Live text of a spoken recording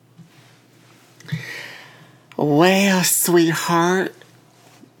Well, sweetheart,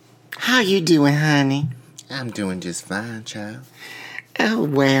 how you doing, honey? I'm doing just fine, child. Oh,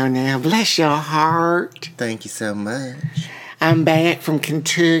 well, now, bless your heart. Thank you so much. I'm back from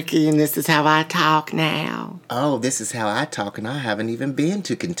Kentucky, and this is how I talk now. Oh, this is how I talk, and I haven't even been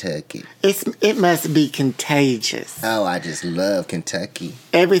to Kentucky. It must be contagious. Oh, I just love Kentucky.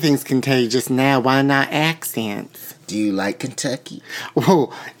 Everything's contagious now. Why not accents? Do you like Kentucky?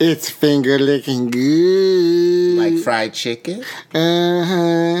 Oh, it's finger-licking good. Like fried chicken?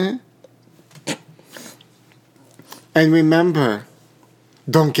 Uh-huh. And remember,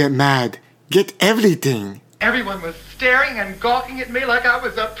 don't get mad. Get everything. Everyone was staring and gawking at me like I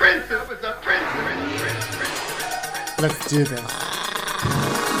was a princess. Let's do this.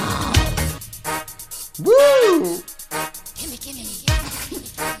 Woo! Gimme.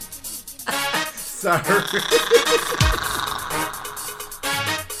 Sorry.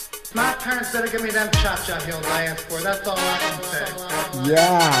 My parents better give me them cha-cha heels I asked for. That's all I can say.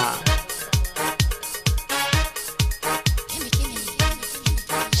 Yeah. Gimme.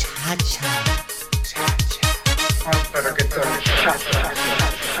 Cha-cha. I better get those cha-cha.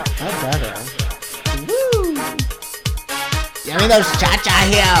 I better. Woo! Give me those cha-cha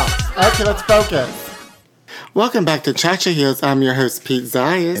heels. Okay, let's focus. Welcome back to Cha-Cha Heels. I'm your host, Pete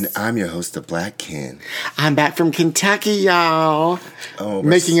Zayas. And I'm your host, the Black Ken. I'm back from Kentucky, y'all. Oh,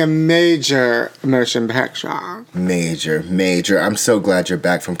 Making a major motion picture. Major. I'm so glad you're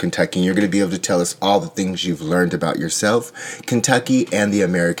back from Kentucky, and you're going to be able to tell us all the things you've learned about yourself, Kentucky, and the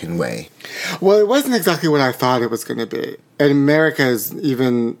American way. Well, it wasn't exactly what I thought it was going to be. And America is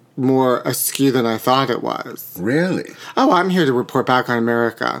even more askew than I thought it was. Really? Oh, I'm here to report back on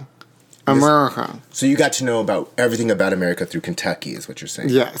America. So you got to know about everything about America through Kentucky, is what you're saying?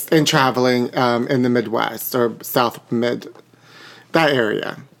 Yes, and traveling in the Midwest or South Mid, that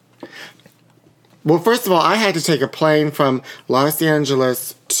area. Well, first of all, I had to take a plane from Los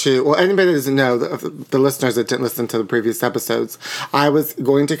Angeles to, well, anybody that doesn't know, the listeners that didn't listen to the previous episodes, I was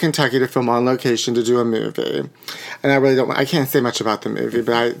going to Kentucky to film on location to do a movie. And I can't say much about the movie,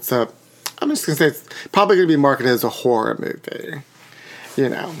 but I'm just going to say it's probably going to be marketed as a horror movie. You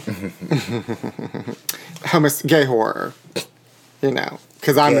know. Gay horror. You know,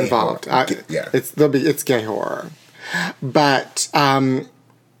 because I'm involved. It's gay horror. But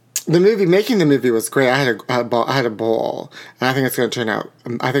making the movie was great. I had a ball, and I think it's going to turn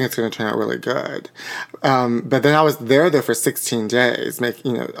out really good. But then I was there for 16 days,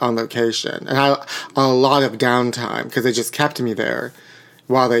 on location, and a lot of downtime because they just kept me there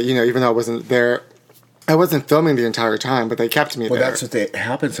while they, even though I wasn't there. I wasn't filming the entire time, but they kept me there. Well, that's what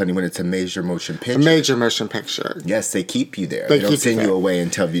happens, honey, when it's a major motion picture. A major motion picture. Yes, they keep you there. They don't send you away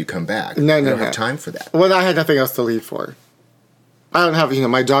until you come back. No. They don't have time for that. Well, I had nothing else to leave for. I don't have,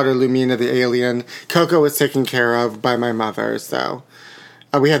 my daughter Lumina the alien. Coco was taken care of by my mother, so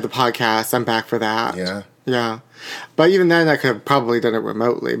we had the podcast. I'm back for that. Yeah. But even then, I could have probably done it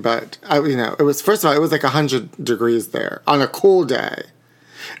remotely. But, it was, first of all, it was like 100 degrees there on a cool day.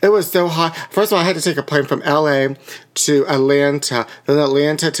 It was so hot. First of all, I had to take a plane from L.A. to Atlanta, then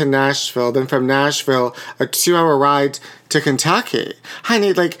Atlanta to Nashville, then from Nashville, a 2-hour ride to Kentucky.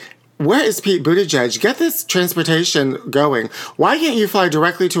 Honey, where is Pete Buttigieg? Get this transportation going. Why can't you fly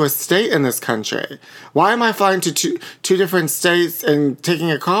directly to a state in this country? Why am I flying to two different states and taking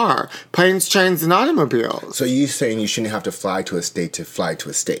a car? Planes, trains, and automobiles. So you're saying you shouldn't have to fly to a state to fly to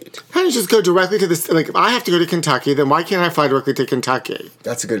a state? Why don't you just go directly to this? If I have to go to Kentucky, then why can't I fly directly to Kentucky?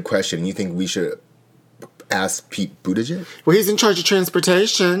 That's a good question. You think we should ask Pete Buttigieg? Well, he's in charge of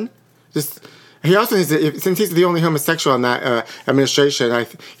transportation. He also needs to, since he's the only homosexual in that administration,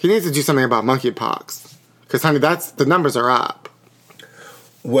 he needs to do something about monkeypox. Because, honey, the numbers are up.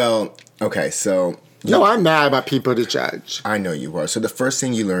 Well, okay, so... No, I'm mad about Pete Buttigieg. I know you are. So the first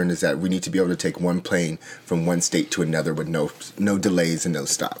thing you learned is that we need to be able to take one plane from one state to another with no delays and no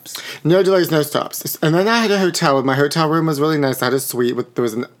stops. No delays, no stops. And then I had a hotel. My hotel room was really nice. I had a suite. There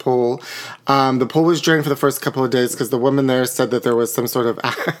was a pool. The pool was drained for the first couple of days because the woman there said that there was some sort of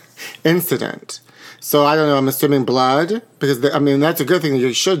incident. So I don't know. I'm assuming blood. Because, that's a good thing.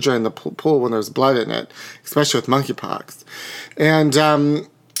 You should drain the pool when there's blood in it. Especially with monkeypox. And...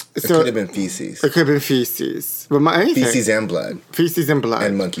 It could have been feces. It could have been feces. But anything. Feces and blood. Feces and blood.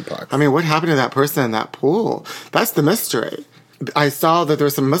 And monkeypox. What happened to that person in that pool? That's the mystery. I saw that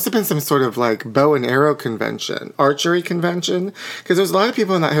must have been some sort of bow and arrow convention, archery convention, because there's a lot of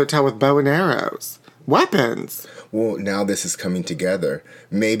people in that hotel with bow and arrows. Weapons. Well, now this is coming together.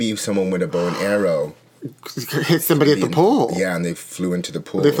 Maybe someone with a bow and arrow hit somebody at the pool. Yeah, and they flew into the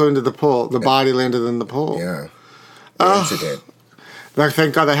pool. The body landed in the pool. Yeah. Incident.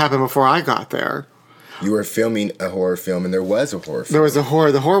 Thank God that happened before I got there. You were filming a horror film, and there was a horror film. There was a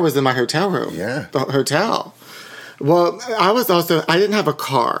horror. The horror was in my hotel room. Yeah. The hotel. Well, I didn't have a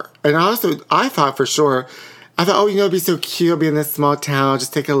car. And I thought for sure, oh, it'd be so cute. I'll be in this small town.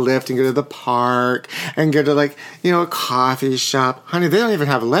 Just take a lift and go to the park and go to a coffee shop. Honey, they don't even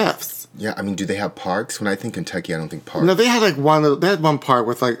have lifts. Yeah, I mean, do they have parks? When I think Kentucky, I don't think parks. No, they had one park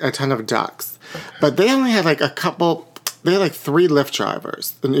with a ton of ducks. Okay. But they only had a couple, they had 3 Lyft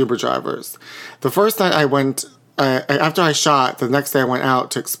drivers and Uber drivers. The first night I went, after I shot, the next day I went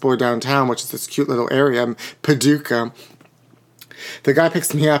out to explore downtown, which is this cute little area, Paducah. The guy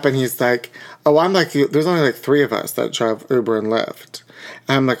picks me up and he's like, oh, I'm like, there's only 3 of us that drive Uber and Lyft.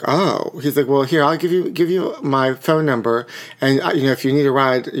 And I'm like, oh. He's like, well, here, I'll give you my phone number. And, if you need a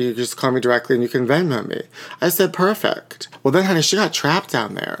ride, you just call me directly and you can Venmo me. I said, perfect. Well, then, honey, she got trapped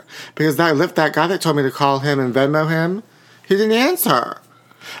down there. Because that guy that told me to call him and Venmo him, he didn't answer.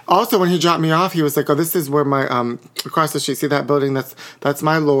 Also, when he dropped me off, he was like, oh, this is where my, across the street, see that building? That's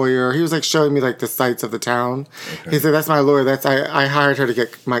my lawyer. He was showing me the sights of the town. Okay. He said, that's my lawyer. I hired her to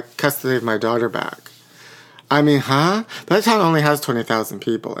get my custody of my daughter back. I mean, huh? That town only has 20,000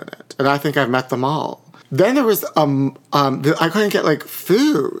 people in it. And I think I've met them all. Then there was, I couldn't get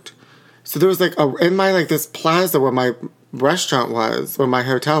food. So there was in my, this plaza where my restaurant was, where my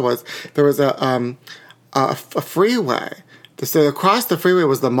hotel was, there was a freeway. So across the freeway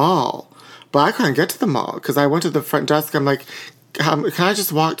was the mall. But I couldn't get to the mall because I went to the front desk. I'm like, can I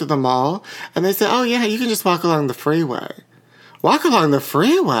just walk to the mall? And they said, oh, yeah, you can just walk along the freeway. Walk along the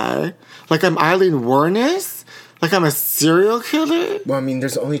freeway? Like I'm Eileen Wuornos? Like I'm a serial killer? Well, I mean,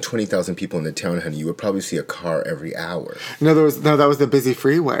 there's only 20,000 people in the town, honey. You would probably see a car every hour. No, that was the busy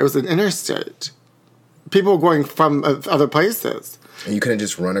freeway. It was an interstate. People were going from other places. And you couldn't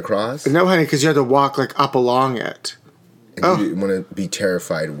just run across? No, honey, because you had to walk up along it. And you didn't want to be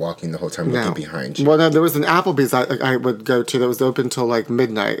terrified walking the whole time looking behind you. Well, no, there was an Applebee's I would go to that was open till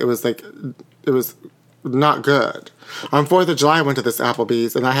midnight. It was not good. On 4th of July, I went to this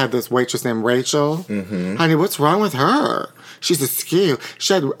Applebee's, and I had this waitress named Rachel. Mm-hmm. Honey, what's wrong with her? She's askew.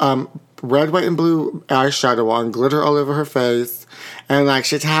 She had red, white, and blue eyeshadow on, glitter all over her face, and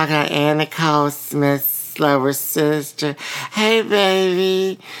she talking to Anna Nicole Smith's slower sister. Hey,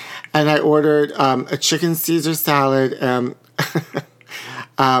 baby. And I ordered a chicken Caesar salad and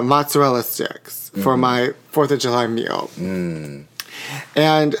mozzarella sticks for my 4th of July meal. Mm.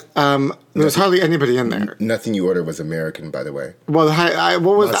 And there was hardly anybody in there. Nothing you ordered was American, by the way. Well,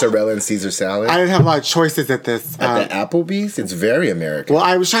 what was mozzarella and Caesar salad? I didn't have a lot of choices at this. At the Applebee's? It's very American. Well,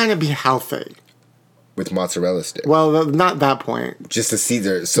 I was trying to be healthy. With mozzarella sticks? Well, not that point. Just a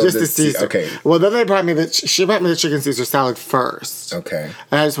Caesar. So just a Caesar. Okay. Well, then she brought me the chicken Caesar salad first. Okay.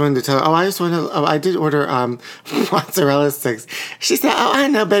 And I just wanted to tell her, I did order mozzarella sticks. She said, oh, I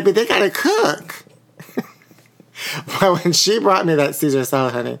know, baby, they gotta cook. But when she brought me that Caesar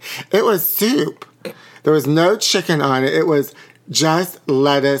salad, honey, it was soup. There was no chicken on it. It was just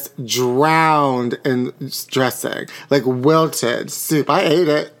lettuce drowned in dressing. Wilted soup. I ate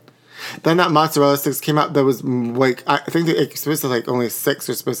it. Then that mozzarella sticks came out. There was I think it was supposed to only 6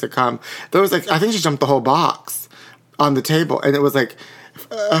 were supposed to come. There was I think she jumped the whole box on the table, and it was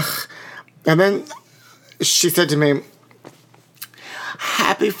ugh. And then she said to me,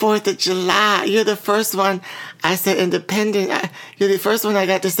 "Happy 4th of July! You're the first one I said independent. You're the first one I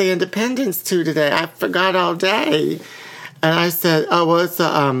got to say independence to today. I forgot all day." And I said, "Oh well, it's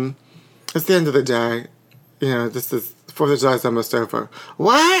the end of the day. This is." 4th of July is almost over.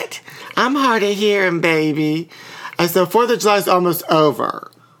 What? I'm hard of hearing, baby. I said, 4th of July is almost over.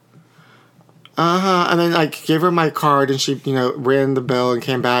 And then I gave her my card, and she, ran the bill and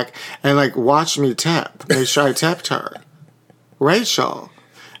came back and, watched me tip. Made sure I tipped her. Rachel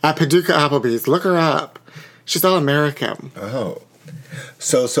at Paducah Applebee's. Look her up. She's all American. Oh.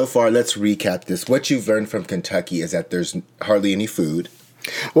 So far, let's recap this. What you've learned from Kentucky is that there's hardly any food.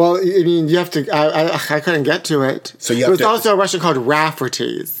 Well, I mean, you have to. I couldn't get to it. So there was also a restaurant called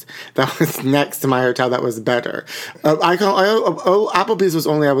Rafferty's that was next to my hotel that was better. Applebee's was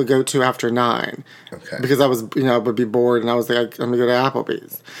only I would go to after 9. Okay. Because I was, I would be bored and I was like, I'm gonna go to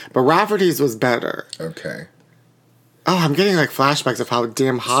Applebee's. But Rafferty's was better. Okay. Oh, I'm getting flashbacks of how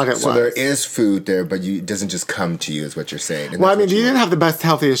damn hot it was. So there is food there, but it doesn't just come to you, is what you're saying. Well, I mean, you didn't have the best,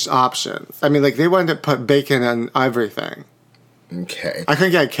 healthiest options. I mean, they wanted to put bacon on everything. Okay. I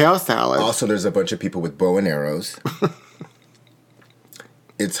couldn't get kale salad. Also, there's a bunch of people with bow and arrows.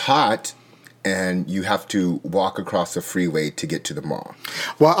 It's hot, and you have to walk across the freeway to get to the mall.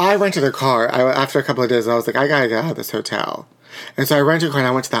 Well, I rented a car. After a couple of days, I was like, I gotta get out of this hotel. And so I rented a car and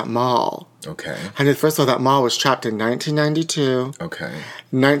I went to that mall. Okay. And first of all, that mall was trapped in 1992. Okay.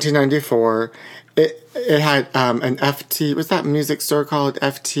 1994. It had an FT. What's that music store called?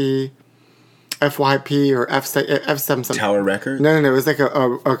 FYP or F something. Tower Records? No. It was like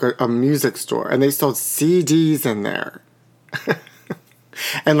a music store. And they sold CDs in there.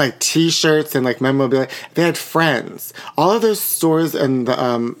 And like T-shirts and like memorabilia. They had Friends. All of those stores in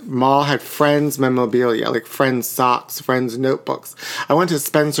the mall had Friends memorabilia, like Friends socks, Friends notebooks. I went to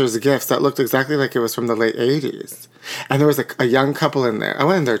Spencer's Gifts that looked exactly like it was from the late 80s. And there was a young couple in there. I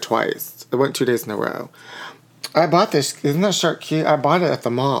went in there twice. I went 2 days in a row. I bought this. Isn't that shirt cute? I bought it at the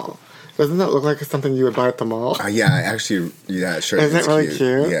mall. Doesn't that look like something you would buy at the mall? Yeah, sure. Isn't it really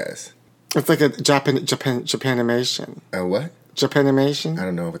cute? Yes. It's like a Japanimation. A what? Japanimation? I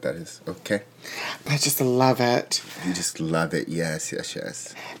don't know what that is. Okay. I just love it. You just love it. Yes.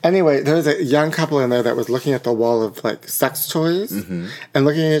 Anyway, there was a young couple in there that was looking at the wall of like sex toys and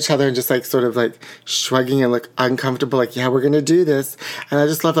looking at each other and just like sort of like shrugging and like uncomfortable, like, yeah, we're going to do this. And I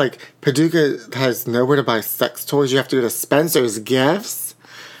just love like Paducah has nowhere to buy sex toys. You have to go to Spencer's Gifts.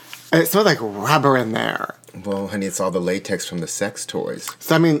 And it smelled like rubber in there. Well, honey, it's all the latex from the sex toys.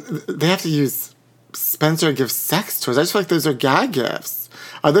 So, I mean, they have to use Spencer Gifts sex toys. I just feel like those are gag gifts.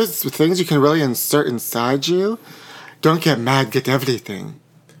 Are those things you can really insert inside you? Don't get mad, get everything.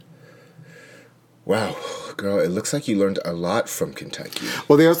 Wow, girl, it looks like you learned a lot from Kentucky.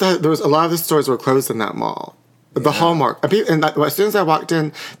 Well, there was a lot of the stores were closed in that mall. Yeah. The Hallmark. And as soon as I walked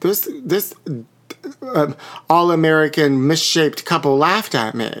in, this all-American misshaped couple laughed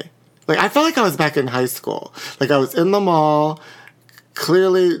at me. Like, I felt like I was back in high school. Like, I was in the mall,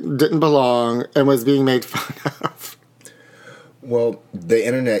 clearly didn't belong, and was being made fun of. Well, the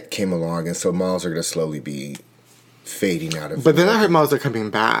internet came along, and so malls are going to slowly be fading out of. But then I heard malls are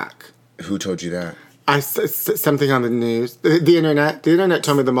coming back. Who told you that? Something on the news. The internet. The internet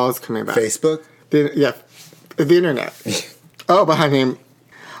told me the mall's coming back. Facebook? The internet. Oh, but honey,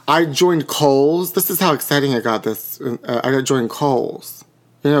 I joined Kohl's. This is how exciting I got this. I joined Kohl's.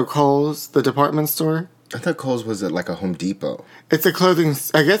 You know Kohl's, the department store? I thought Kohl's was like a Home Depot. It's a clothing...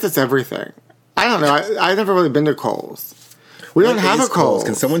 I guess it's everything. I don't know. I've never really been to Kohl's. We don't have a Kohl's.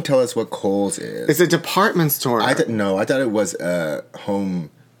 Can someone tell us what Kohl's is? It's a department store. I thought it was a home...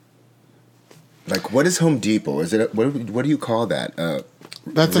 Like, what is Home Depot? Is it what do you call that?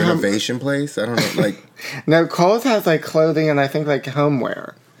 That's a renovation place? I don't know. Like, no, Kohl's has like clothing and I think like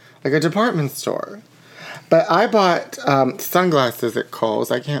homeware, like a department store. But I bought sunglasses at Kohl's.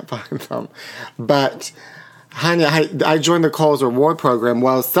 I can't find them, but honey, I joined the Kohl's reward program.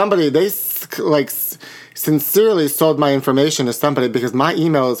 Well, they sincerely sold my information to somebody because my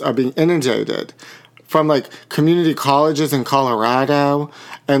emails are being inundated from like community colleges in Colorado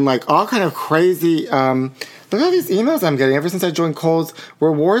and like all kind of crazy. Look at all these emails I'm getting ever since I joined Kohl's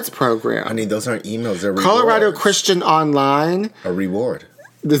rewards program. I mean, those aren't emails; they're rewards. Colorado Christian Online. A reward.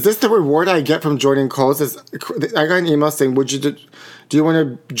 Is this the reward I get from joining Kohl's? I got an email saying, do you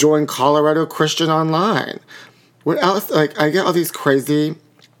want to join Colorado Christian Online? What else? Like, I get all these crazy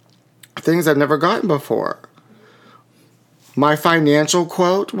things I've never gotten before. My financial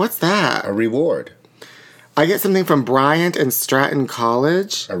quote? What's that? A reward. I get something from Bryant and Stratton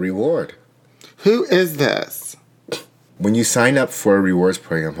College. A reward. Who is this? When you sign up for a rewards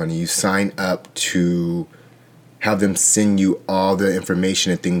program, honey, you sign up to have them send you all the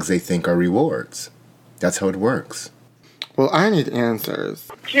information and things they think are rewards. That's how it works. Well, I need answers.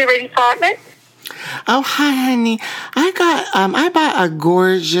 Jewelry department. Oh, hi, honey. I bought a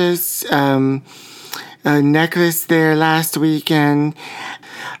gorgeous necklace there last weekend,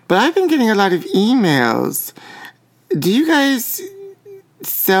 but I've been getting a lot of emails. Do you guys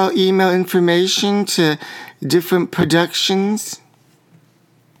sell email information to different productions?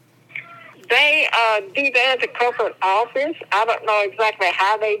 They do that at the corporate office. I don't know exactly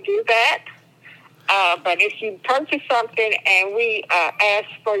how they do that. But if you purchase something and we ask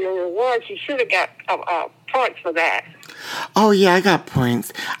for your rewards, you should have got points for that. Oh, yeah, I got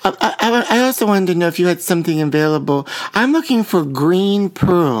points. I also wanted to know if you had something available. I'm looking for green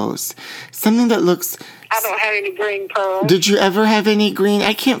pearls. Something that looks... I don't have any green pearls. Did you ever have any green?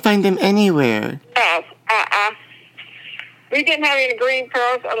 I can't find them anywhere. No, we didn't have any green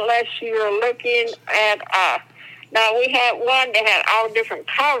pearls unless you were looking at... Now, we had one that had all different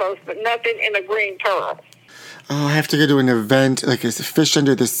colors, but nothing in a green pearl. Oh, I have to go to an event, like a Fish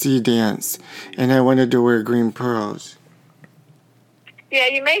Under the Sea dance, and I wanted to wear green pearls. Yeah,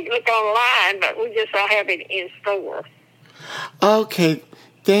 you may look online, but we just don't have it in store. Okay,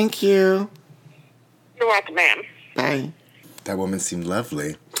 thank you. You're welcome, ma'am. Bye. That woman seemed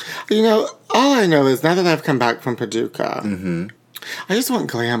lovely. You know, all I know is now that I've come back from Paducah, I just want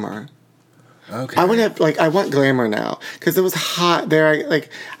glamour. Okay. I want glamour now because it was hot there. I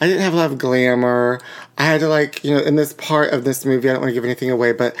didn't have a lot of glamour. I had to in this part of this movie, I don't want to give anything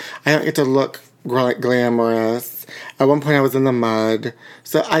away, but I don't get to look glamorous. At one point I was in the mud.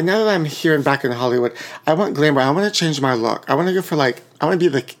 So I know that I'm here and back in Hollywood. I want glamour. I want to change my look. I want to go for I want to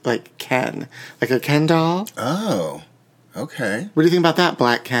be Ken. Like a Ken doll. Oh. Okay. What do you think about that,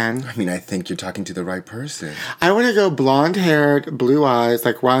 Black Ken? I mean, I think you're talking to the right person. I want to go blonde-haired, blue eyes,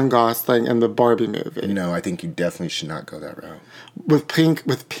 like Ryan Gosling in the Barbie movie. No, I think you definitely should not go that route. With pink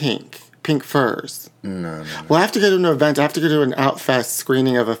furs. No. Well, I have to go to an event. I have to go to an Outfest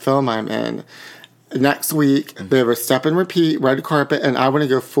screening of a film I'm in. Next week, they have a step and repeat, red carpet, and I want to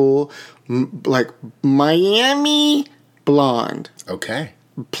go full, Miami blonde. Okay.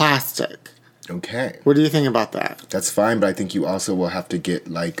 Plastic. Okay. What do you think about that? That's fine, but I think you also will have to get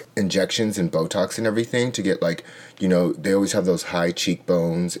injections and Botox and everything to get they always have those high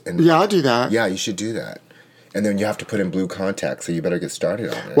cheekbones and yeah, I'll do that. Yeah, you should do that. And then you have to put in blue contacts, so you better get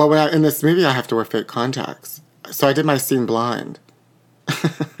started on it. Well, in this movie, I have to wear fake contacts, so I did my scene blind.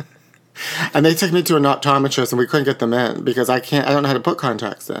 And they took me to an optometrist, and we couldn't get them in because I don't know how to put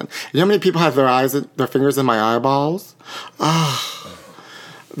contacts in. You know how many people have their fingers in my eyeballs? Oh.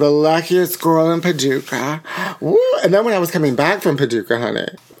 The luckiest girl in Paducah. Woo! And then when I was coming back from Paducah, honey,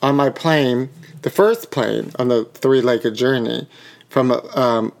 on my plane, the first plane on the 3-legged journey from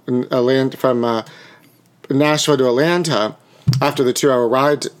Nashville to Atlanta, after the 2-hour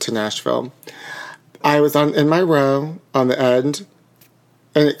ride to Nashville, I was in my row on the end,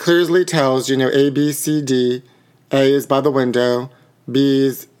 and it clearly tells, A, B, C, D. A is by the window, B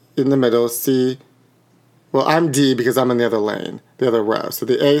is in the middle, C. Well, I'm D because I'm in the other lane, the other row. So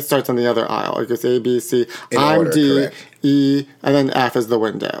the A starts on the other aisle. It goes A, B, C. I'm D, correct. E, and then F is the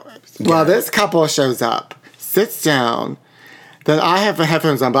window. Well, this couple shows up, sits down. Then I have the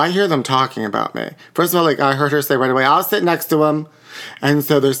headphones on, but I hear them talking about me. First of all, I heard her say right away, I'll sit next to him. And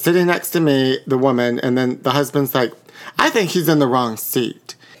so they're sitting next to me, the woman, and then the husband's like, I think he's in the wrong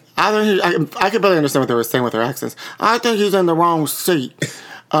seat. I could barely understand what they were saying with their accents. I think he's in the wrong seat.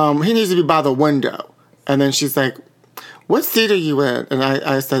 He needs to be by the window. And then she's like, what seat are you in? And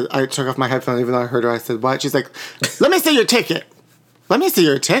I said, I took off my headphone, even though I heard her. I said, what? She's like, let me see your ticket. Let me see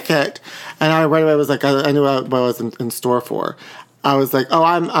your ticket. And I right away was like, I knew what I was in store for. I was like, oh,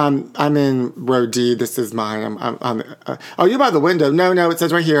 I'm in row D. This is mine. Oh, you're by the window. No, it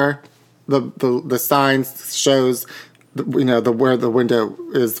says right here. The sign shows, where the window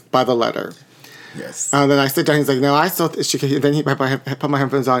is by the letter. Yes. And then I sit down. He's like, no, I still. Then he put my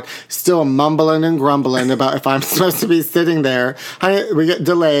headphones on, still mumbling and grumbling about if I'm supposed to be sitting there. We get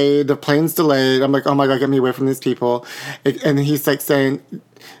delayed. The plane's delayed. I'm like, oh my God, get me away from these people. And he's saying,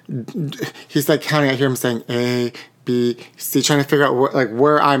 he's counting. I hear him saying A, B, C, trying to figure out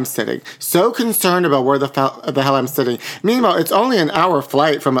where I'm sitting. So concerned about where the hell I'm sitting. Meanwhile, it's only an hour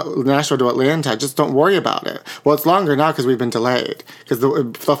flight from Nashville to Atlanta. Just don't worry about it. Well, it's longer now because we've been delayed. Because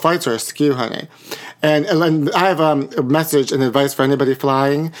the flights are askew, honey. And I have a message and advice for anybody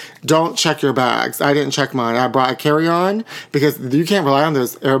flying. Don't check your bags. I didn't check mine. I brought a carry-on because you can't rely on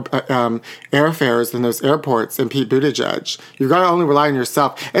those airfares in those airports in Pete Buttigieg. You've got to only rely on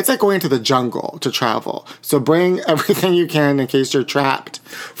yourself. It's like going into the jungle to travel. So bring everything you can in case you're trapped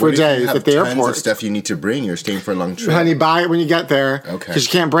for days at the airport. Tons of stuff you need to bring. You're staying for a long trip. Honey, buy it when you get there. Okay. Because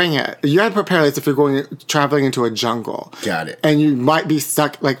you can't bring it. You got to prepare as if you're traveling into a jungle. Got it. And you might be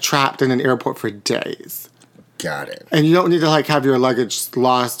stuck, trapped in an airport for days. Got it. And you don't need to have your luggage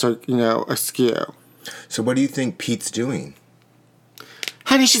lost or askew. So what do you think Pete's doing?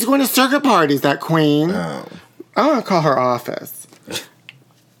 Honey, she's going to circuit parties, that queen. Oh. I want to call her office.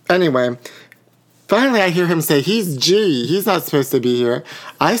 Anyway, finally I hear him say, he's G. He's not supposed to be here.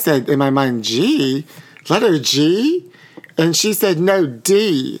 I said in my mind, G? Letter G? And she said, no,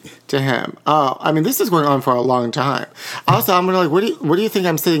 D to him. Oh, I mean, this is going on for a long time. Also, I'm going to what do you think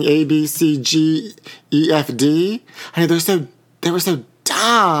I'm saying? A, B, C, G, E, F, D? Honey, they were so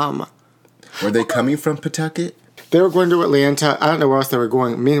dumb. Were they coming from Pawtucket? They were going to Atlanta. I don't know where else they were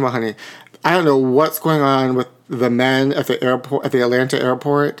going. Meanwhile, honey, I don't know what's going on with the men at the airport, at the Atlanta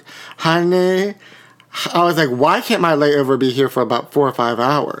airport. Honey, I was like, why can't my layover be here for about 4 or 5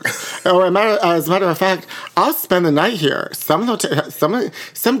 hours? Or as a matter of fact, I'll spend the night here. Some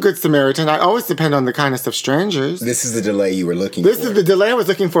good Samaritan. I always depend on the kindness of strangers. This is the delay you were looking for. This is the delay I was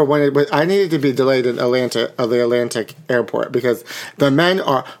looking for I needed to be delayed in the Atlantic airport because the men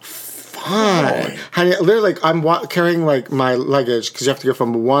are fine. Honey, literally, like, I'm carrying, like, my luggage because you have to go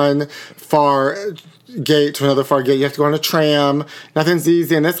from one far gate to another far gate. You have to go on a tram. Nothing's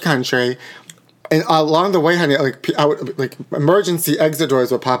easy in this country. And along the way, honey, like emergency exit doors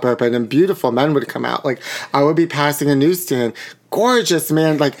would pop open and beautiful men would come out. Like, I would be passing a newsstand. Gorgeous,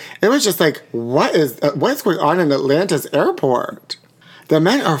 man. Like, it was just like, what's going on in Atlanta's airport? The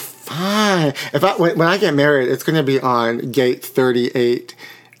men are fine. When I get married, it's going to be on gate 38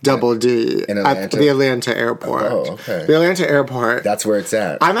 double D at the Atlanta airport. Oh, okay. The Atlanta airport. That's where it's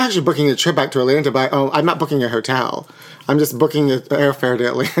at. I'm actually booking a trip back to Atlanta, but I'm not booking a hotel. I'm just booking an airfare to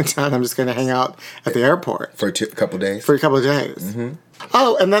Atlanta, and I'm just going to hang out at the airport. For a couple days? For a couple of days. Mm-hmm.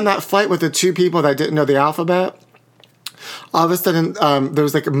 Oh, and then that flight with the two people that didn't know the alphabet. All of a sudden, there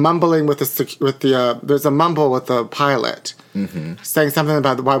was like mumbling there's a mumble with the pilot, saying something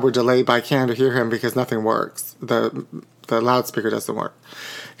about why we're delayed, but I can't hear him because nothing works. The loudspeaker doesn't work.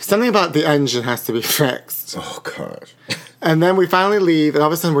 Something about the engine has to be fixed. Oh, gosh. And then we finally leave, and all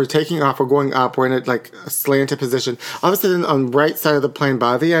of a sudden we're taking off. We're going up. We're in a slanted position. All of a sudden, on the right side of the plane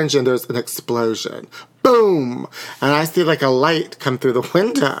by the engine, there's an explosion. Boom! And I see like a light come through the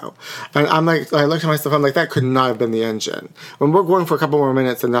window. And I looked at myself, I'm like, that could not have been the engine. When we're going for a couple more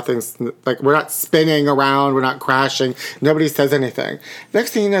minutes and nothing's, like, we're not spinning around, we're not crashing, nobody says anything.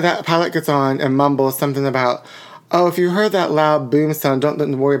 Next thing you know, that pilot gets on and mumbles something about, oh, if you heard that loud boom sound,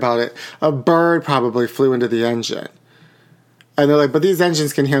 don't worry about it. A bird probably flew into the engine. And they're like, but these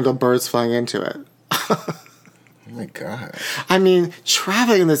engines can handle birds flying into it. Oh my God. I mean,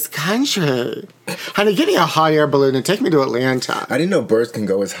 traveling in this country. Honey, give me a hot air balloon and take me to Atlanta. I didn't know birds can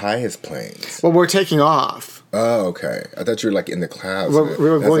go as high as planes. Well, we're taking off. Oh, okay. I thought you were like in the clouds. We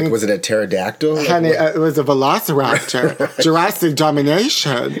were going, was it a pterodactyl? Honey, it was a velociraptor. Jurassic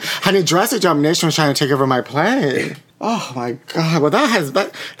Domination. Honey, Jurassic Domination was trying to take over my plane. Oh my God! Well,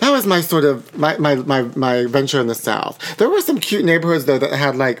 that was my sort of my venture in the South. There were some cute neighborhoods though that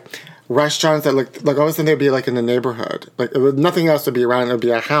had like restaurants that looked like all of a sudden they'd be like in the neighborhood. Like nothing else would be around. It would be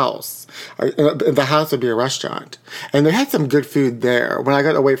a house. The house would be a restaurant, and they had some good food there. When I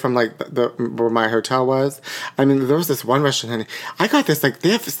got away from like where my hotel was, I mean, there was this one restaurant. Honey, I got this like they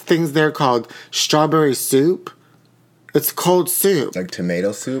have things there called strawberry soup. It's cold soup, like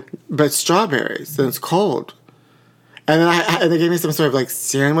tomato soup, but strawberries, and it's cold. And then they gave me some sort of like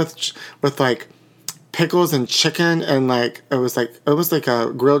sandwich with like pickles and chicken and like it was like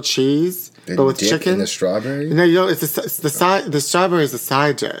a grilled cheese but with chicken. In the strawberry? No, you know it's the side. The strawberry is the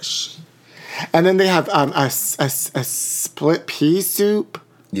side dish, and then they have a split pea soup.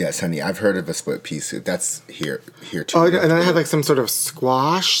 Yes, honey, I've heard of a split pea soup. That's here too. Oh, and then I had like some sort of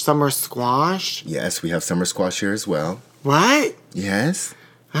summer squash. Yes, we have summer squash here as well. What? Yes.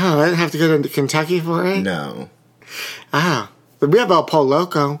 Oh, I didn't have to go to Kentucky for it? No. Ah, but we have El Pollo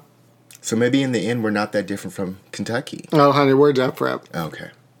Loco. So maybe in the end, we're not that different from Kentucky. Oh, honey, we're different.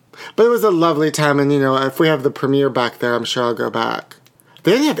 Okay. But it was a lovely time, and, you know, if we have the premiere back there, I'm sure I'll go back.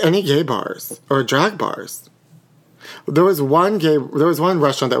 They didn't have any gay bars or drag bars. There was one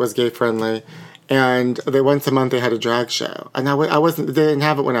restaurant that was gay-friendly, and once a month they had a drag show. And they didn't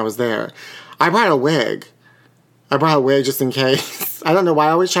have it when I was there. I brought a wig. Just in case. I don't know why I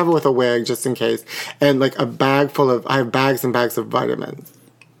always travel with a wig just in case. And like a bag full of, I have bags and bags of vitamins.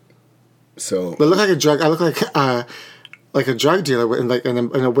 So. But I look like a drug dealer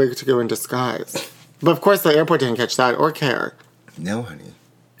in a wig to go in disguise. But of course the airport didn't catch that or care. No, honey.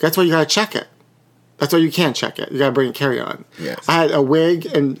 That's why you gotta check it. That's why you can't check it. You gotta bring it carry-on. Yes. I had a wig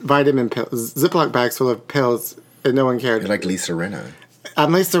and vitamin pills, Ziploc bags full of pills, and no one cared. You're like Lisa Rinna.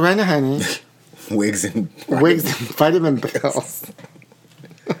 I'm Lisa Rinna, honey. Wigs and vitamin pills.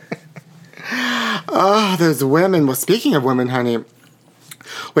 Oh, those women. Well, speaking of women, honey,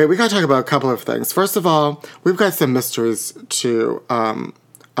 wait, we got to talk about a couple of things. First of all, we've got some mysteries to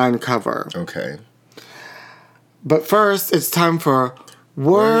uncover. Okay. But first, it's time for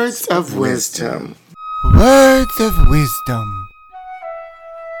Words of Wisdom. Words of Wisdom.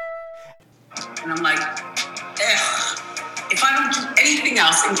 And I'm like, if I don't do anything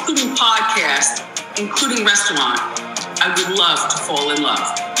else, including podcast, including restaurant, I would love to fall in love.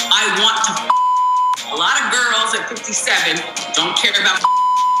 I want to. A lot of girls at 57 don't care about.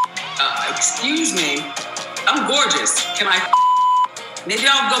 Excuse me, I'm gorgeous. Can I? Maybe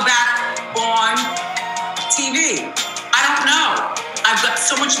I'll go back on TV. I don't know. I've got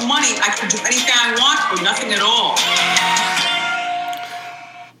so much money, I can do anything I want or nothing at all.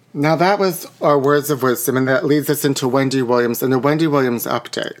 Now that was our Words of Wisdom, and that leads us into Wendy Williams and the Wendy Williams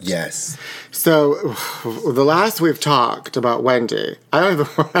update. Yes. So, the last we've talked about Wendy, I don't even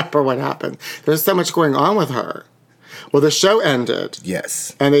remember what happened. There's so much going on with her. Well, the show ended.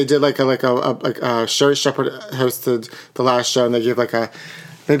 Yes. And they did like a Sherry Shepherd hosted the last show, and they gave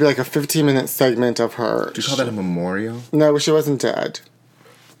maybe like a 15-minute segment of her. Do you call that a memorial? No, she wasn't dead.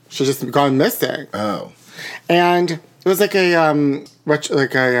 She just gone missing. Oh. And it was like It's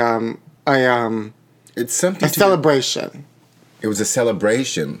something. A celebration. It was a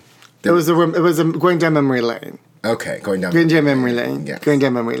celebration. It was going down memory lane. Okay, going down memory lane. Yes. Going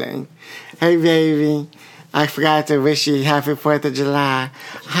down memory lane. Hey, baby, I forgot to wish you happy 4th of July.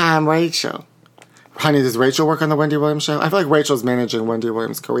 Hi, I'm Rachel. Honey, does Rachel work on the Wendy Williams show? I feel like Rachel's managing Wendy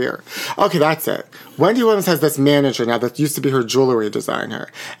Williams' career. Okay, that's it. Wendy Williams has this manager now that used to be her jewelry designer.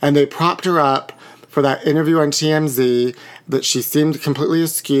 And they propped her up for that interview on TMZ that she seemed completely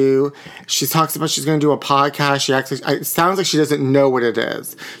askew. She talks about she's going to do a podcast. It sounds like she doesn't know what it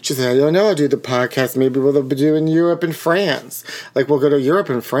is. She said, I don't know, I'll do the podcast. Maybe we'll do in Europe and France. Like, we'll go to Europe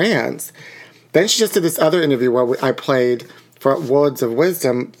and France. Then she just did this other interview where I played for Words of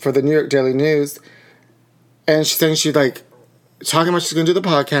Wisdom for the New York Daily News. And she's saying she's like talking about she's going to do the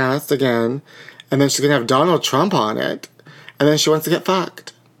podcast again. And then she's going to have Donald Trump on it. And then she wants to get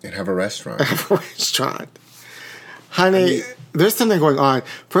fucked. And have a restaurant. Honey, there's something going on.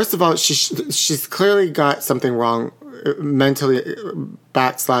 First of all, she's clearly got something wrong mentally /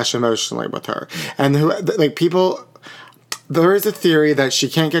 emotionally with her. And people, there is a theory that she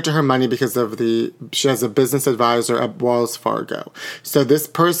can't get to her money because of she has a business advisor at Wells Fargo. So this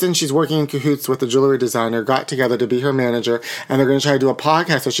person she's working in cahoots with, the jewelry designer, got together to be her manager, and they're going to try to do a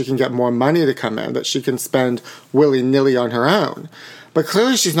podcast so she can get more money to come in that she can spend willy-nilly on her own. But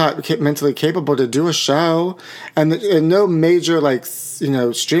clearly she's not mentally capable to do a show, and no major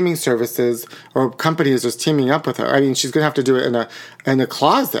streaming services or companies are teaming up with her. I mean, she's gonna have to do it in a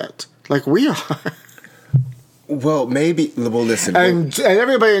closet like we are. Well, maybe. Well, listen. And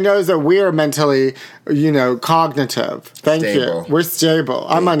everybody knows that we are mentally, cognitive. Thank you. We're stable.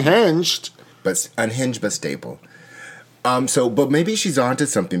 I'm unhinged, but stable. But maybe she's onto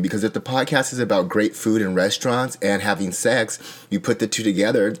something, because if the podcast is about great food and restaurants and having sex, you put the two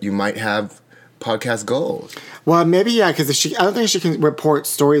together, you might have podcast gold. Well, maybe, yeah, because I don't think she can report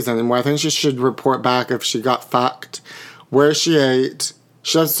stories anymore. I think she should report back if she got fucked, where she ate.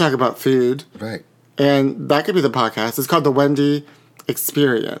 She loves to talk about food. Right. And that could be the podcast. It's called The Wendy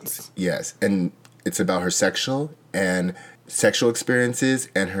Experience. Yes, and it's about her sexual experiences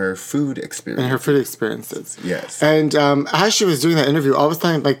and her food experiences. Yes. And as she was doing that interview, all of a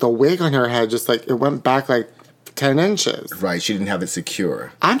sudden, the wig on her head just, it went back, 10 inches. Right. She didn't have it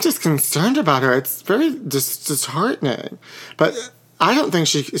secure. I'm just concerned about her. It's very disheartening. But I don't think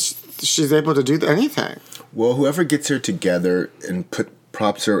she's able to do anything. Well, whoever gets her together and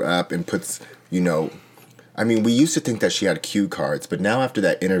props her up and puts, I mean, we used to think that she had cue cards, but now after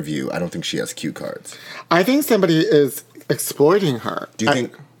that interview, I don't think she has cue cards. I think somebody is exploiting her. Do you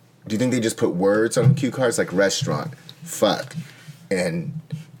think they just put words on cue cards like restaurant, fuck, and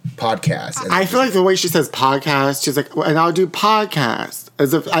podcast? I feel like the way she says podcast, she's like, and I'll do podcast,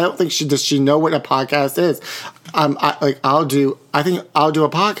 as if I don't think does she know what a podcast is. I'll do a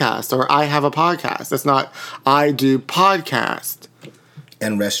podcast, or I have a podcast. It's not I do podcast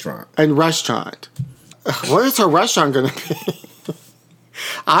and restaurant. What is her restaurant going to be?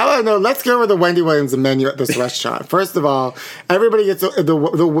 I don't know. Let's go over the Wendy Williams menu at this restaurant. First of all, everybody gets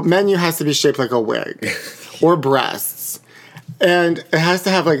the menu has to be shaped like a wig or breasts, and it has to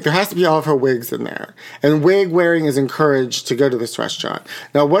have there has to be all of her wigs in there. And wig wearing is encouraged to go to this restaurant.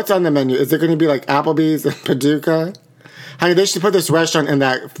 Now, what's on the menu? Is it going to be like Applebee's and Paducah? Honey, they should put this restaurant in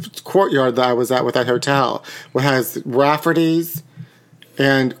that courtyard that I was at with that hotel, which has Rafferty's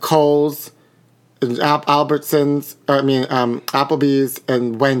and Kohl's. Applebee's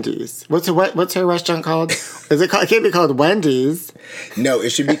and Wendy's. What's her restaurant called? It can't be called Wendy's. No,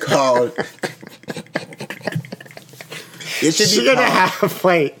 it should be called. Does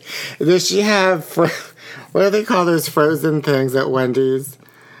she have? What do they call those frozen things at Wendy's?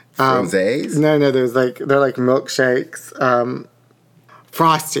 Frosés? No. They're like milkshakes.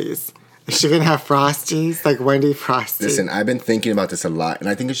 Frosties. Is she gonna have Frosties? Like Wendy Frosty? Listen, I've been thinking about this a lot, and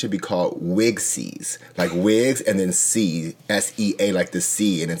I think it should be called Wigsies. Like wigs and then sea, S-E-A, like the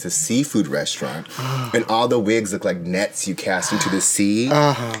sea, and it's a seafood restaurant. And all the wigs look like nets you cast into the sea.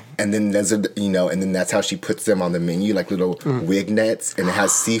 And then there's and then that's how she puts them on the menu, like little wig nets, and it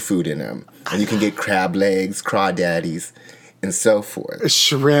has seafood in them. And you can get crab legs, crawdaddies, and so forth.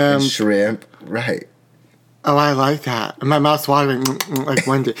 Shrimp, right. Oh, I like that. And my mouth's watering like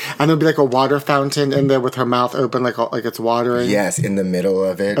Wendy. And there'll be like a water fountain in there with her mouth open like it's watering. Yes, in the middle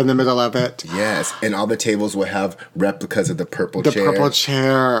of it. Yes. And all the tables will have replicas of the purple chair. The purple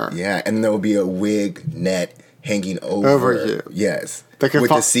chair. Yeah, and there will be a wig net hanging over you. Yes. With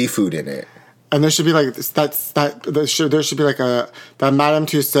the seafood in it. And there should be like there should be like that Madame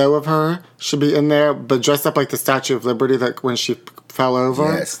Tussauds of her should be in there, but dressed up like the Statue of Liberty, like when she fell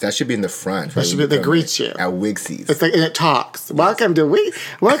over. Yes, that should be in the front. That should be. They greet you at Wigsies. It's like, and it talks. Yes. Welcome to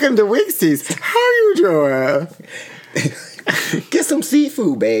Wigsies. How you doing? Get some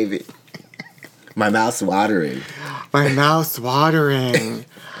seafood, baby. My mouth's watering. My mouth's watering.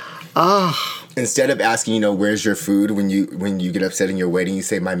 Oh. Instead of asking, where's your food when you get upset in your wedding, you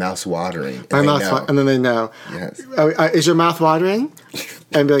say, my mouth's watering. And then they know. Yes. Is your mouth watering?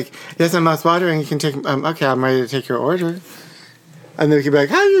 And be like, yes, my mouth's watering. You can take, okay, I'm ready to take your order. And then you can be like,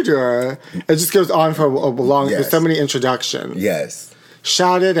 how you doing? It just goes on for a long, yes. There's so many introductions. Yes.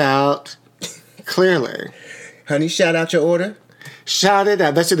 Shout it out clearly. Honey, shout out your order. Shout it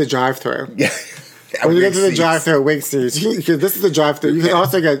out. That's the drive-thru. Yeah. When you get to the drive-thru at Wigsies, because this is the drive-thru. You can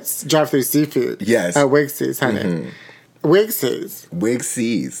also get drive-thru seafood. Yes. At Wigsies, honey. Mm-hmm. Wigsies.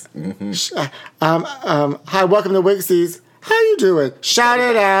 Wigsies. Mm-hmm. Hi, welcome to Wigsies. How you doing? Shout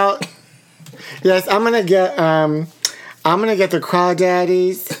it out. Yes, I'm gonna get the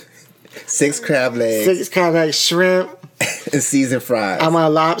crawdaddies. 6 crab legs. 6 crab legs, shrimp. And seasoned fries. I want a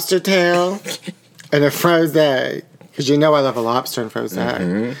lobster tail and a froze egg. Because I love a lobster and froze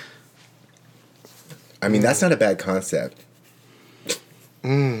egg. I mean, that's not a bad concept.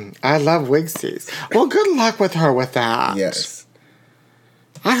 I love Wigsies. Well, good luck with her with that. Yes.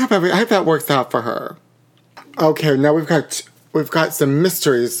 I hope that works out for her. Okay, now we've got some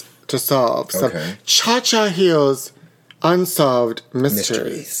mysteries to solve. Some Cha-Cha Heels unsolved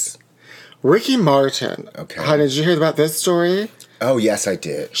mysteries. Ricky Martin. Okay. Honey, did you hear about this story? Oh, yes, I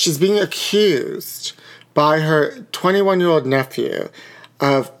did. She's being accused by her 21-year-old nephew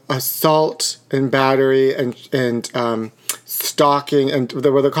of assault and battery and stalking, and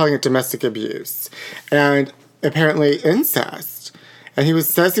they're calling it domestic abuse, and apparently incest. And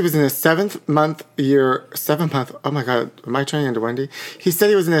says he was in his 7th month. Oh my God, am I turning into Wendy? He said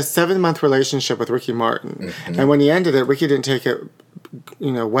he was in a 7-month relationship with Ricky Martin, and when he ended it, Ricky didn't take it,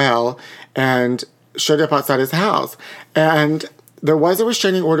 well, and showed up outside his house, and there was a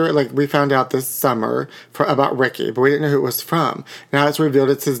restraining order, like we found out this summer, about Ricky, but we didn't know who it was from. Now it's revealed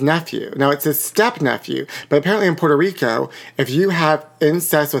it's his nephew. Now it's his step-nephew, but apparently in Puerto Rico, if you have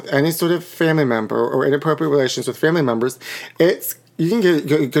incest with any sort of family member or inappropriate relations with family members, you can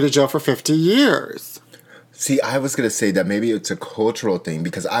go to jail for 50 years. See, I was going to say that maybe it's a cultural thing,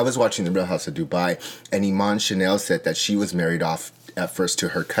 because I was watching The Real House of Dubai, and Iman Chanel said that she was married off at first to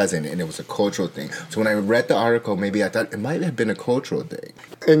her cousin, and it was a cultural thing. So when I read the article, maybe I thought it might have been a cultural thing.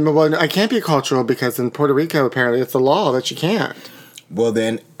 And well, I can't be cultural, because in Puerto Rico, apparently, it's a law that you can't. Well,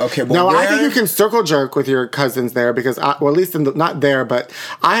 then, okay. Well, no, I think you can circle jerk with your cousins there, because, at least not there, but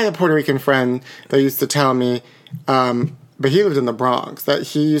I had a Puerto Rican friend that used to tell me, but he lived in the Bronx, that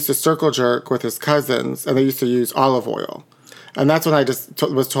he used to circle jerk with his cousins, and they used to use olive oil. And that's when I just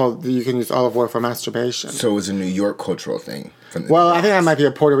was told that you can use olive oil for masturbation. So it was a New York cultural thing. Well, I think that might be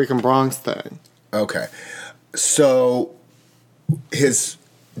a Puerto Rican Bronx thing. Okay. So this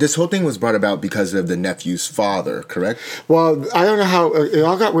whole thing was brought about because of the nephew's father, correct? Well, I don't know how it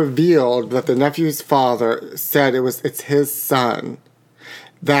all got revealed that the nephew's father said it's his son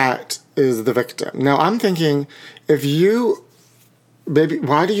that is the victim. Now, I'm thinking, why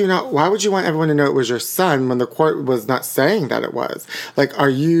would you want everyone to know it was your son when the court was not saying that it was? Like, are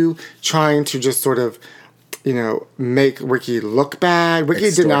you trying to just sort of, make Ricky look bad? Ricky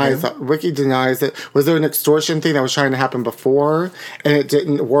denies it. Was there an extortion thing that was trying to happen before and it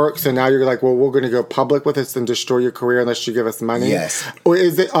didn't work? So now you're like, well, we're going to go public with this and destroy your career unless you give us money? Yes. Or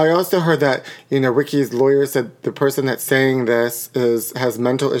is it? I also heard that, Ricky's lawyer said the person that's saying this has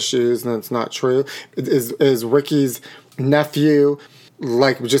mental issues and it's not true. Is Ricky's nephew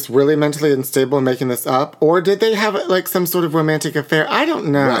just really mentally unstable and making this up? Or did they have some sort of romantic affair? I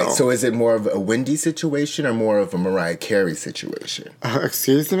don't know. Right, so is it more of a Wendy situation or more of a Mariah Carey situation?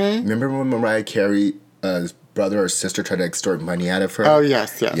 Excuse me? Remember when Mariah Carey's brother or sister tried to extort money out of her? Oh,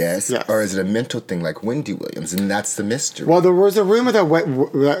 yes. Yes? Or is it a mental thing like Wendy Williams? And that's the mystery. Well, there was a rumor that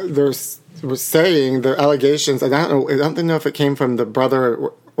was saying, the allegations, and I don't know if it came from the brother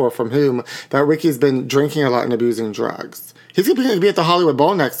or from whom, that Ricky's been drinking a lot and abusing drugs. He's going to be at the Hollywood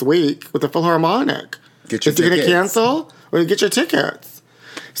Bowl next week with the Philharmonic. Get your tickets. Is he going to cancel? Or get your tickets?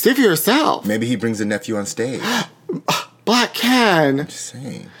 See for yourself. Maybe he brings a nephew on stage. Black Ken. I'm just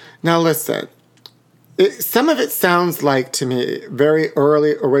saying. Now listen. Some of it sounds like, to me, very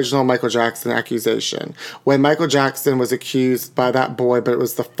early original Michael Jackson accusation. When Michael Jackson was accused by that boy, but it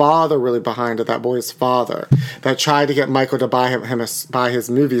was the father really behind it, that boy's father, that tried to get Michael to buy his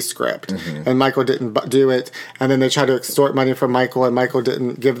movie script. Mm-hmm. And Michael didn't do it. And then they tried to extort money from Michael, and Michael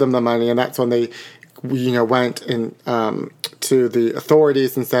didn't give them the money. And that's when they, went in, to the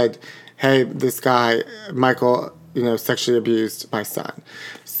authorities and said, hey, this guy, Michael, sexually abused my son.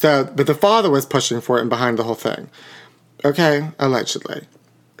 So, but the father was pushing for it and behind the whole thing. Okay, allegedly.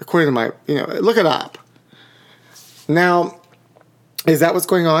 According to my, look it up. Now, is that what's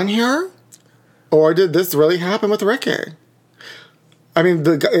going on here? Or did this really happen with Ricky? I mean,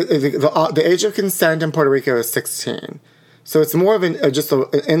 the age of consent in Puerto Rico is 16. So it's more of just an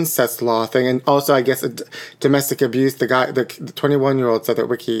incest law thing. And also, I guess, domestic abuse. The 21-year-old said that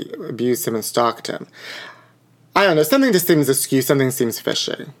Ricky abused him and stalked him. I don't know. Something just seems askew. Something seems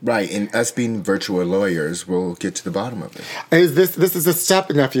fishy. Right. And us being virtual lawyers, we'll get to the bottom of it. This is a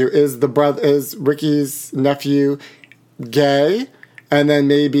step-nephew. Is Ricky's nephew gay? And then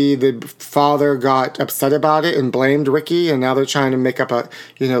maybe the father got upset about it and blamed Ricky, and now they're trying to make up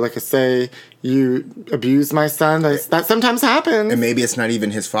you abused my son. That sometimes happens. And maybe it's not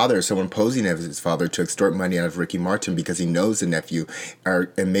even his father, or someone posing as his father to extort money out of Ricky Martin because he knows the nephew,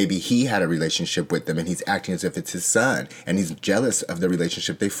 and maybe he had a relationship with them and he's acting as if it's his son, and he's jealous of the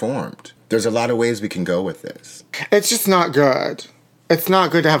relationship they formed. There's a lot of ways we can go with this. It's just not good. It's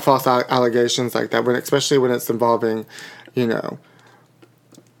not good to have false allegations like that, especially when it's involving,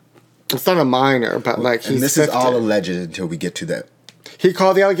 it's not a minor, but he's And this 50. is all alleged until we get to that. He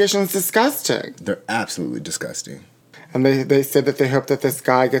called the allegations disgusting. They're absolutely disgusting. And they said that they hope that this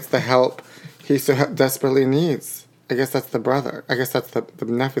guy gets the help he so desperately needs. I guess that's the brother. I guess that's the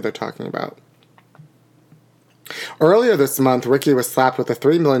nephew they're talking about. Earlier this month, Ricky was slapped with a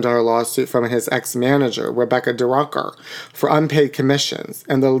 $3 million lawsuit from his ex-manager, Rebecca DeRucker, for unpaid commissions.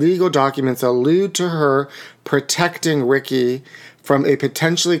 And the legal documents allude to her protecting Ricky from a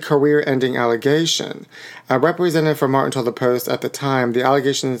potentially career-ending allegation. A representative for Martin told the Post at the time the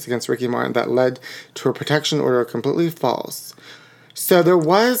allegations against Ricky Martin that led to a protection order are completely false. So there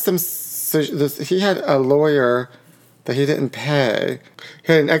was he had a lawyer that he didn't pay.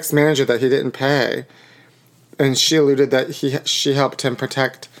 He had an ex-manager that he didn't pay. And she alluded that she helped him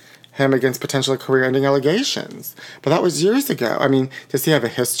protect him against potential career-ending allegations. But that was years ago. I mean, does he have a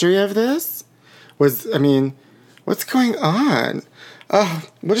history of this? What's going on? Oh,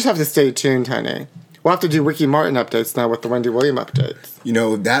 we'll just have to stay tuned, honey. We'll have to do Ricky Martin updates now with the Wendy Williams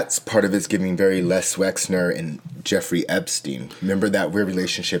updates. That's part of it's giving very Les Wexner and Jeffrey Epstein. Remember that weird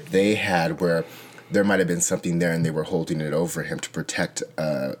relationship they had where there might have been something there and they were holding it over him to protect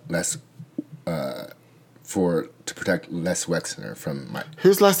Les Wexner from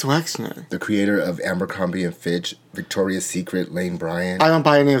Who's Les Wexner? The creator of Abercrombie & Fitch, Victoria's Secret, Lane Bryant. I don't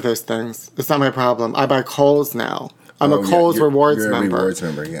buy any of those things. It's not my problem. I buy Kohl's now. I'm a Kohl's Rewards member. You're a Rewards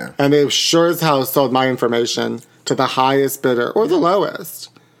member, yeah. And they sure as hell sold my information to the highest bidder or the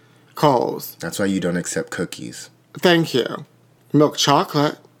lowest. Kohl's. That's why you don't accept cookies. Thank you. Milk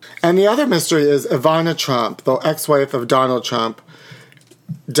chocolate. And the other mystery is Ivana Trump, the ex-wife of Donald Trump,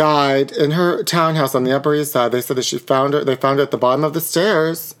 died in her townhouse on the Upper East Side. They said that they found her at the bottom of the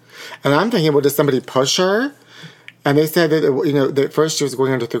stairs. And I'm thinking, well, did somebody push her? And they said that, that first she was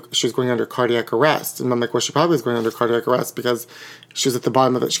going under cardiac arrest. And I'm like, well, she probably was going under cardiac arrest because she was at the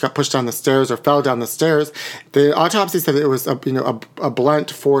bottom of it. She got pushed down the stairs or fell down the stairs. The autopsy said that it was a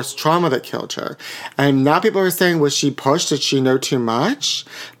blunt force trauma that killed her. And now people are saying, was she pushed? Did she know too much?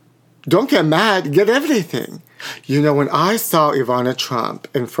 Don't get mad. Get everything. When I saw Ivana Trump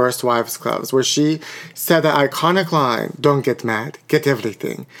in First Wives Clubs, where she said that iconic line, don't get mad, get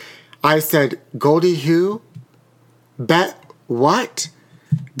everything, I said, Goldie who? Bet what?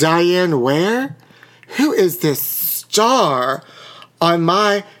 Diane Ware? Who is this star on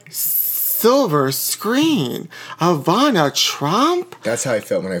my silver screen? Ivana Trump? That's how I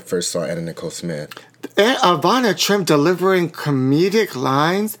felt when I first saw Anna Nicole Smith. Ivana Trump delivering comedic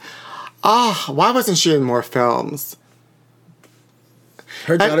lines? Why wasn't she in more films?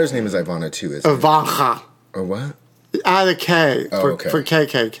 Her daughter's name is Ivana too, isn't it? Ivanka. Or what? Add a K for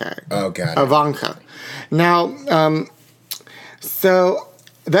KKK. Oh, got it. Ivanka. Now, so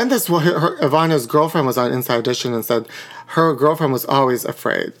then Ivana's girlfriend was on Inside Edition and said her girlfriend was always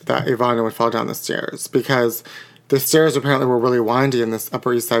afraid that Ivana would fall down the stairs because the stairs apparently were really windy in this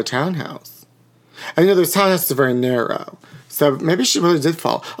Upper East Side townhouse. And those townhouses are very narrow. So maybe she really did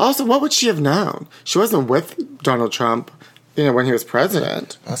fall. Also, what would she have known? She wasn't with Donald Trump, when he was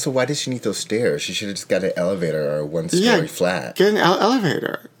president. Also, why did she need those stairs? She should have just got an elevator or a one-story flat. Get an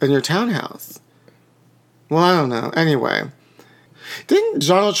elevator in your townhouse. Well, I don't know. Anyway. Didn't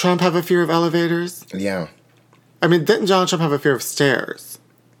Donald Trump have a fear of elevators? Yeah. I mean, didn't Donald Trump have a fear of stairs?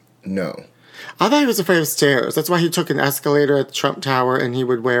 No. I thought he was afraid of stairs. That's why he took an escalator at the Trump Tower and he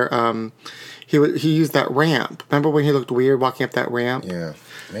would wear, he used that ramp. Remember when he looked weird walking up that ramp? Yeah,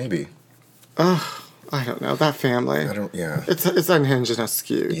 maybe. Ugh, I don't know. That family. Yeah. It's unhinged and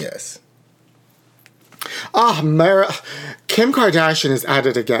askew. Yes. Kim Kardashian is at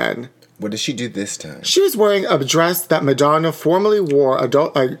it again. What did she do this time? She was wearing a dress that Madonna formerly wore, a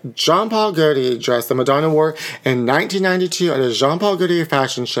Jean Paul Gaultier dress that Madonna wore in 1992 at a Jean Paul Gaultier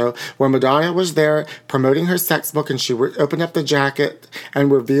fashion show where Madonna was there promoting her sex book, and she opened up the jacket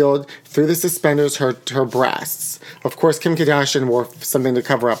and revealed through the suspenders her breasts. Of course, Kim Kardashian wore something to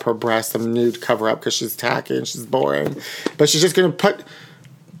cover up her breasts, some nude cover-up because she's tacky and she's boring. But she's just going to put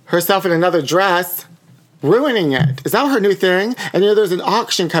herself in another dress, ruining it. Is that her new thing? And there's an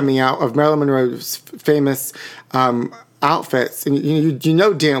auction coming out of Marilyn Monroe's famous outfits. And you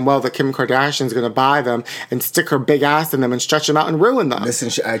know damn well that Kim Kardashian's going to buy them and stick her big ass in them and stretch them out and ruin them. Listen,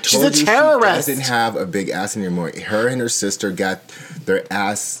 I told She's a terrorist. She doesn't have a big ass anymore. Her and her sister got their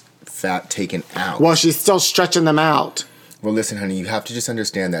ass fat taken out. Well, she's still stretching them out. Well, listen, honey, you have to just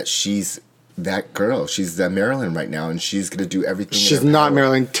understand that she's that girl. She's Marilyn right now, and she's going to do everything. She's not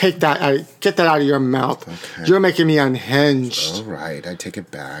Marilyn. Take that out. Get that out of your mouth. Okay. You're making me unhinged. All right, I take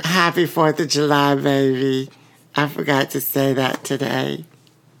it back. Happy 4th of July, baby. I forgot to say that today.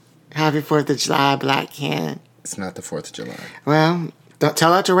 Happy 4th of July, Black Hen. It's not the 4th of July. Well,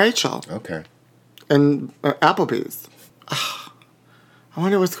 tell that to Rachel. Okay. And Applebee's. Oh, I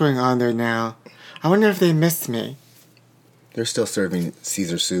wonder what's going on there now. I wonder if they miss me. They're still serving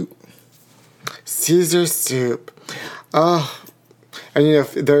Caesar soup. Caesar soup. Oh. And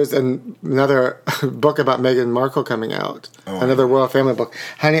there's another book about Meghan Markle coming out. Oh. Another royal family book.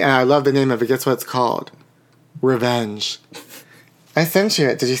 Honey, and I love the name of it. Guess what it's called? Revenge. I sent you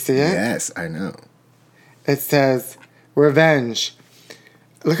it. Did you see it? Yes, I know. It says, Revenge.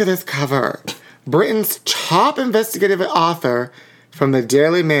 Look at this cover. Britain's top investigative author from the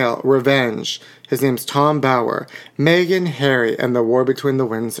Daily Mail, Revenge. His name's Tom Bower. Meghan, Harry, and the War Between the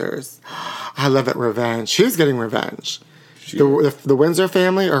Windsors. I love it, Revenge. Who's getting revenge? The Windsor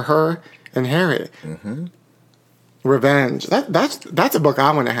family or her and Harry? Mm-hmm. Revenge. That's a book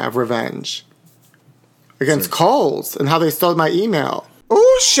I want to have, Revenge. Against Coles and how they stole my email.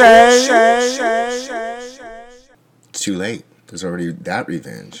 Ooh, Shay. It's too late. There's already that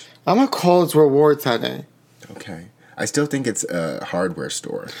revenge. I want Coles rewards, honey. Okay. I still think it's a hardware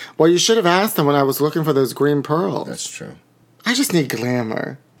store. Well, you should have asked them when I was looking for those green pearls. That's true. I just need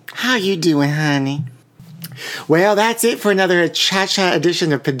glamour. How you doing, honey? Well, that's it for another Cha-Cha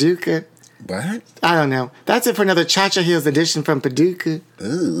edition of Paducah. What? I don't know. That's it for another Cha-Cha Heels edition from Paducah.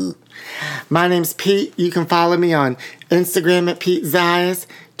 Ooh. My name's Pete. You can follow me on Instagram at Pete Zayas,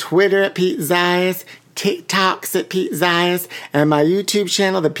 Twitter at Pete Zayas, TikToks at Pete Zayas, and my YouTube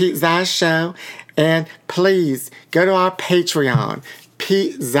channel, The Pete Zayas Show. And please go to our Patreon.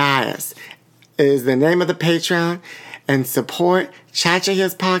 Pete Zayas is the name of the Patreon. And support Cha-Cha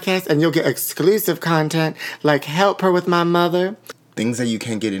Heels Podcast, and you'll get exclusive content like Help Her With My Mother. Things that you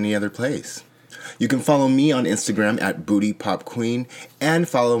can't get any other place. You can follow me on Instagram at Booty Pop Queen and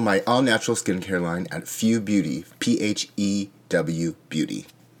follow my all-natural skincare line at Few Beauty, P-H-E-W Beauty.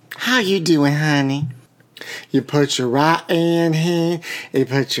 How you doing, honey? You put your right hand in, you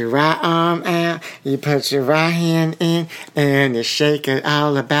put your right arm out, you put your right hand in, and you shake it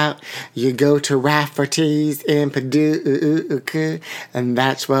all about. You go to Rafferty's in Paducah, and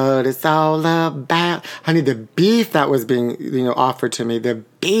that's what it's all about. Honey, the beef that was being, offered to me, the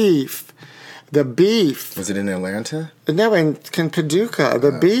beef. Was it in Atlanta? No, in Paducah,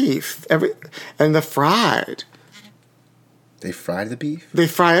 the beef. And the fried. They fried the beef? They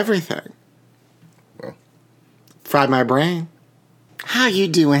fry everything. Well. Fried my brain. How you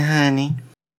doing, honey?